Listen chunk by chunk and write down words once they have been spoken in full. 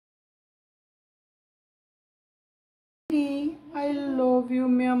I love you,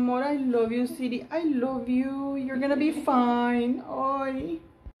 mi amor. I love you, City. I love you. You're gonna be fine. Oi.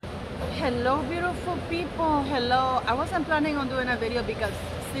 Hello, beautiful people. Hello. I wasn't planning on doing a video because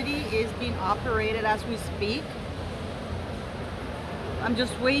City is being operated as we speak. I'm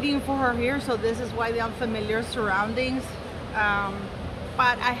just waiting for her here, so this is why the unfamiliar surroundings.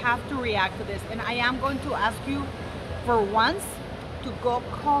 But I have to react to this, and I am going to ask you for once to go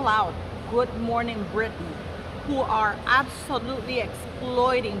call out Good Morning Britain, who are absolutely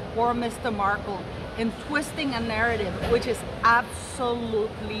exploiting poor Mr. Markle and twisting a narrative which is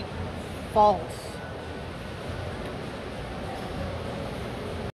absolutely false.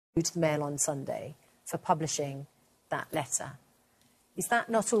 To the Mail on Sunday for publishing that letter. Is that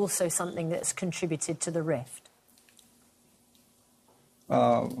not also something that's contributed to the rift?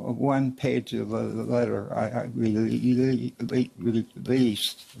 One page of the letter I released,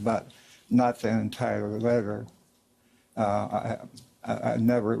 but not the entire letter. I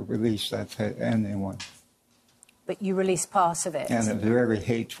never released that to anyone. But you released part of it. And a very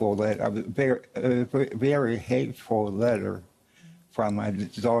hateful letter, a very hateful letter from my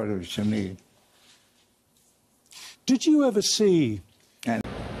daughter to me. Did you ever see? And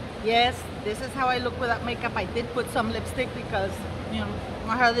yes, this is how I look without makeup. I did put some lipstick because, you know,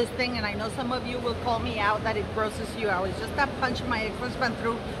 I have this thing, and I know some of you will call me out that it grosses you out. It's just that punch my ex-husband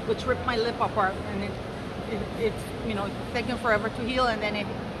through, which ripped my lip apart, and it's you know, taken forever to heal, and then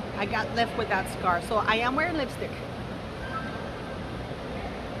I got left with that scar. So I am wearing lipstick.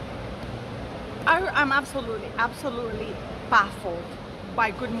 I'm absolutely baffled by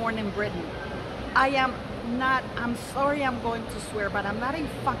Good Morning Britain. I'm sorry I'm going to swear, but I'm not a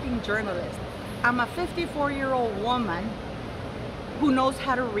fucking journalist. I'm a 54-year-old woman who knows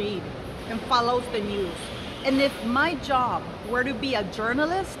how to read and follows the news. And if my job were to be a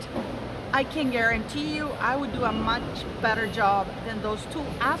journalist, I can guarantee you I would do a much better job than those two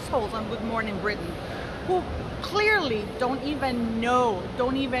assholes on Good Morning Britain, who clearly don't even know,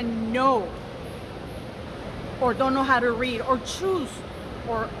 or don't know how to read, or choose,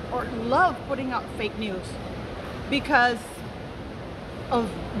 or love putting out fake news because of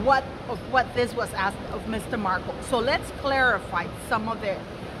what this was asked of Mr. Markle. So let's clarify some of the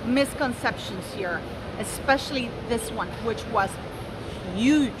misconceptions here, especially this one, which was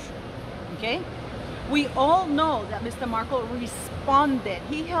huge. Okay, we all know that Mr. Markle responded.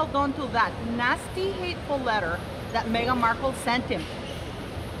 He held on to that nasty, hateful letter that Meghan Markle sent him.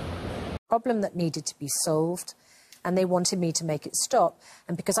 Problem that needed to be solved, and they wanted me to make it stop.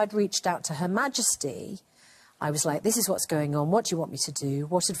 And because I'd reached out to Her Majesty, I was like, this is what's going on. What do you want me to do?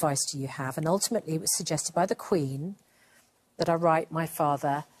 What advice do you have? And ultimately it was suggested by the Queen that I write my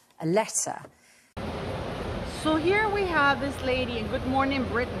father a letter. So here we have this lady in Good Morning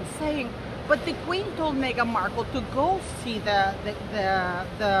Britain saying, but the Queen told Meghan Markle to go see to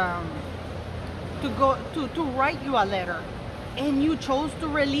write you a letter, and you chose to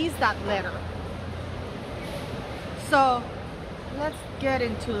release that letter. So let's get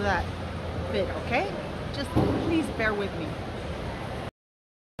into that bit, okay? Just please bear with me.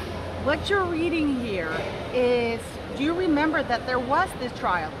 What you're reading here is, do you remember that there was this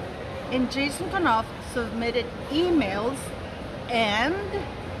trial? And Jason Kanoff submitted emails and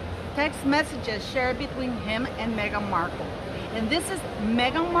text messages shared between him and Meghan Markle. And this is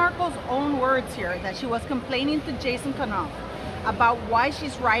Meghan Markle's own words here, that she was complaining to Jason Kanoff about why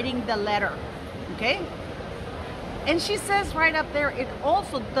she's writing the letter, okay? And she says right up there, it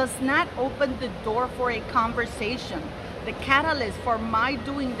also does not open the door for a conversation. The catalyst for my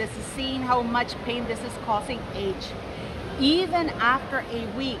doing this is seeing how much pain this is causing H. Even after a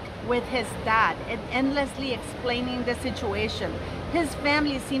week with his dad and endlessly explaining the situation, his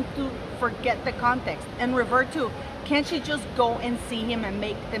family seemed to forget the context and revert to, can't she just go and see him and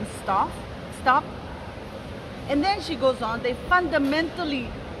make them stop? And then she goes on, they fundamentally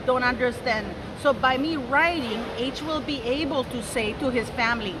don't understand. So by me writing, H will be able to say to his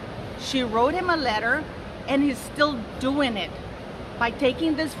family, she wrote him a letter and he's still doing it. By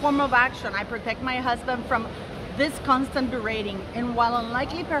taking this form of action, I protect my husband from this constant berating, and while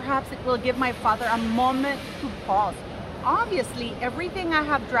unlikely, perhaps it will give my father a moment to pause. Obviously, everything I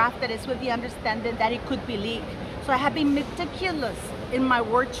have drafted is with the understanding that it could be leaked. So I have been meticulous in my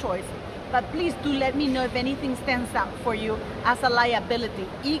word choice. But please do let me know if anything stands out for you as a liability.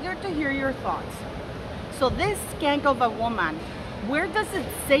 Eager to hear your thoughts. So this skank of a woman, where does it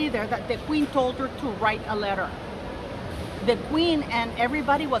say there that the Queen told her to write a letter? The Queen and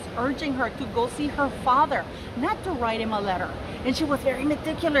everybody was urging her to go see her father, not to write him a letter. And she was very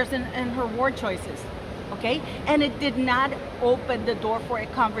meticulous in her word choices, okay? And it did not open the door for a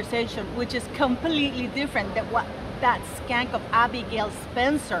conversation, which is completely different than what that skank of Abigail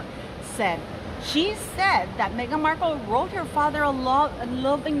Spencer said. She said that Meghan Markle wrote her father a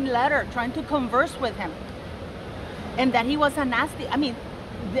loving letter trying to converse with him, and that he was a nasty, I mean,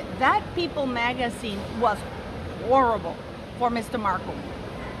 that People magazine was horrible for Mr. Markle,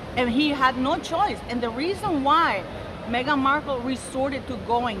 and he had no choice. And the reason why Meghan Markle resorted to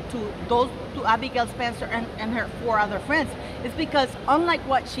going to Abigail Spencer and her 4 other friends is because, unlike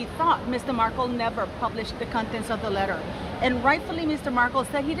what she thought, Mr. Markle never published the contents of the letter. And rightfully, Mr. Markle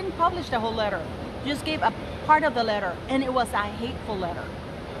said he didn't publish the whole letter, just gave a part of the letter, and it was a hateful letter.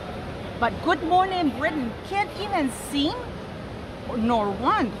 But Good Morning Britain can't even seem nor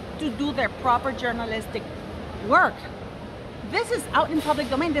want to do their proper journalistic work. This is out in public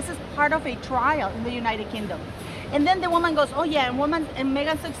domain. This is part of a trial in the United Kingdom. And then the woman goes, oh yeah, and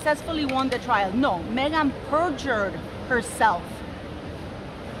Meghan successfully won the trial. No, Meghan perjured herself.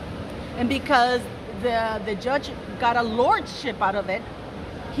 And because the judge got a lordship out of it,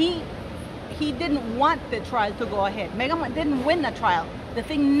 he didn't want the trial to go ahead. Meghan didn't win the trial. The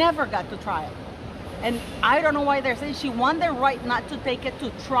thing never got to trial. And I don't know why they're saying she won the right not to take it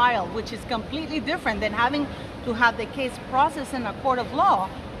to trial, which is completely different than having to have the case processed in a court of law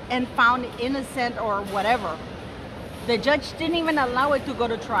and found innocent or whatever. The judge didn't even allow it to go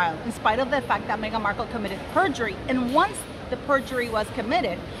to trial, in spite of the fact that Meghan Markle committed perjury. And once the perjury was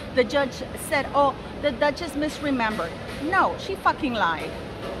committed, the judge said, oh, the Duchess misremembered. No, she fucking lied.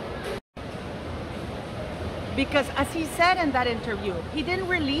 Because as he said in that interview, he didn't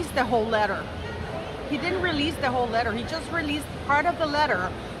release the whole letter. He didn't release the whole letter. He just released part of the letter,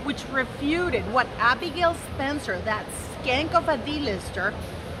 which refuted what Abigail Spencer, that skank of a D-lister,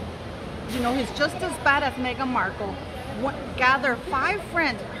 you know, he's just as bad as Meghan Markle, gathered 5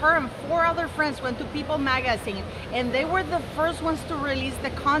 friends, her and 4 other friends went to People magazine, and they were the first ones to release the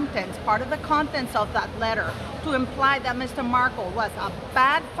contents, part of the contents of that letter, to imply that Mr. Markle was a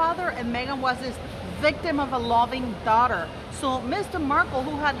bad father and Meghan was his victim of a loving daughter. So Mr. Markle,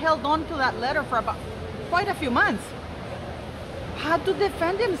 who had held on to that letter for about quite a few months, had to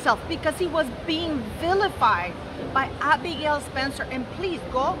defend himself because he was being vilified by Abigail Spencer. And please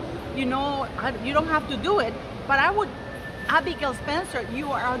go, you know, you don't have to do it, but I would, Abigail Spencer,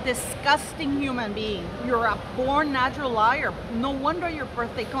 you are a disgusting human being. You're a born natural liar. No wonder your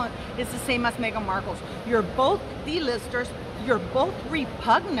birthday is the same as Meghan Markle's. You're both D-listers. You're both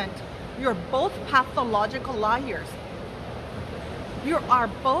repugnant. You're both pathological liars. You are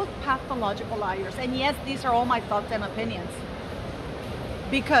both pathological liars. And yes, these are all my thoughts and opinions.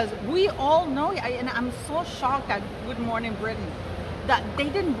 Because we all know, and I'm so shocked at Good Morning Britain that they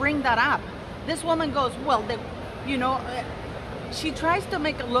didn't bring that up. This woman goes, well, you know, she tries to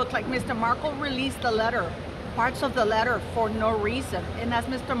make it look like Mr. Markle released the letter, parts of the letter, for no reason. And as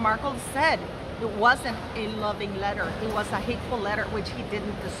Mr. Markle said, it wasn't a loving letter. It was a hateful letter, which he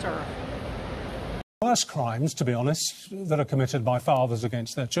didn't deserve. Worst crimes, to be honest, that are committed by fathers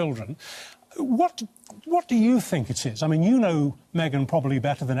against their children. What do you think it is? I mean, you know Meghan probably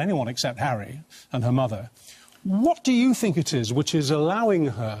better than anyone except Harry and her mother. What do you think it is which is allowing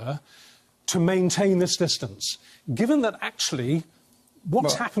her to maintain this distance, given that actually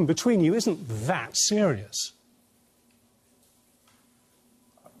what's happened between you isn't that serious?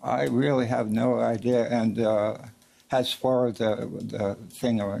 I really have no idea. And as far as the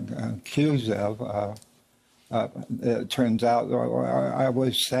thing I'm accused of, it turns out I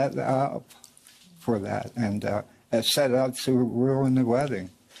was set up for that, and set up to ruin the wedding.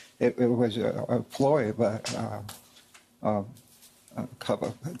 It was a ploy by a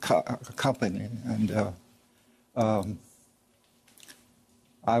company, and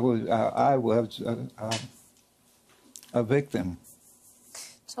I was a victim.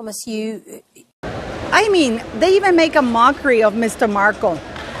 Thomas, you... I mean, they even make a mockery of Mr. Markle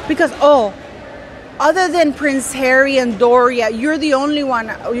because, oh, other than Prince Harry and Doria, you're the only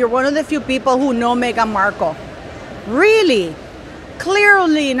one, you're one of the few people who know Meghan Markle. Really?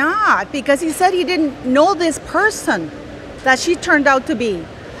 Clearly not, because he said he didn't know this person that she turned out to be.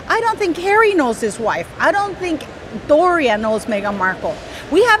 I don't think Harry knows his wife. I don't think Doria knows Meghan Markle.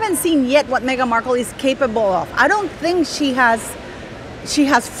 We haven't seen yet what Meghan Markle is capable of. I don't think she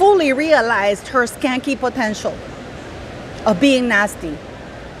has fully realized her skanky potential of being nasty.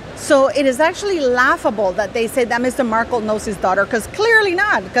 So it is actually laughable that they say that Mr. Markle knows his daughter, because clearly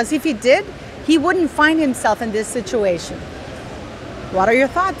not. Because if he did, he wouldn't find himself in this situation. What are your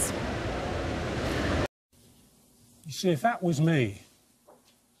thoughts? You see, if that was me,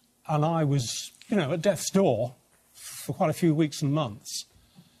 and I was, you know, at death's door for quite a few weeks and months,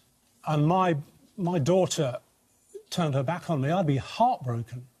 and my daughter turned her back on me, I'd be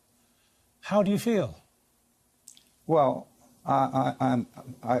heartbroken. How do you feel? Well,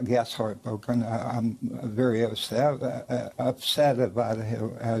 I guess heartbroken. I'm very upset about it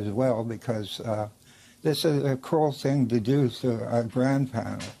as well, because this is a cruel thing to do to our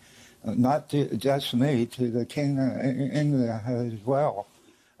grandparent, not to just me, to the King of England as well.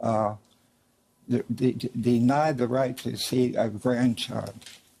 Denied the right to see a grandchild.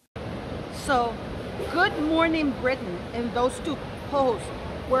 So, Good Morning Britain and those two posts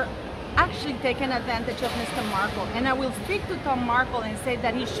were actually taking advantage of Mr. Markle. And I will speak to Tom Markle and say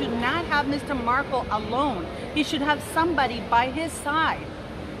that he should not have Mr. Markle alone. He should have somebody by his side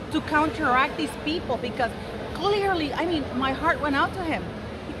to counteract these people, because clearly, I mean, my heart went out to him.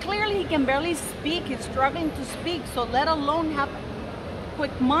 Clearly he can barely speak, he's struggling to speak, so let alone have a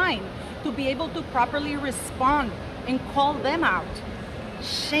quick mind to be able to properly respond and call them out.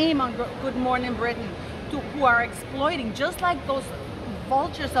 Shame on Good Morning Britain, who are exploiting, just like those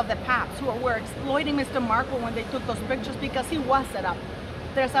vultures of the past who were exploiting Mr. Markle when they took those pictures, because he was set up.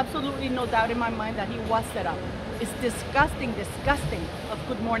 There's absolutely no doubt in my mind that he was set up. It's disgusting, disgusting of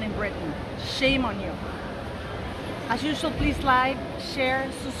Good Morning Britain. Shame on you. As usual, please like,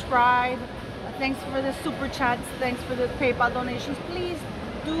 share, subscribe. Thanks for the super chats. Thanks for the PayPal donations. Please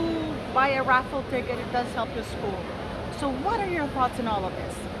do buy a raffle ticket. It does help the school. So what are your thoughts on all of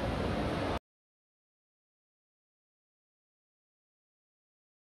this?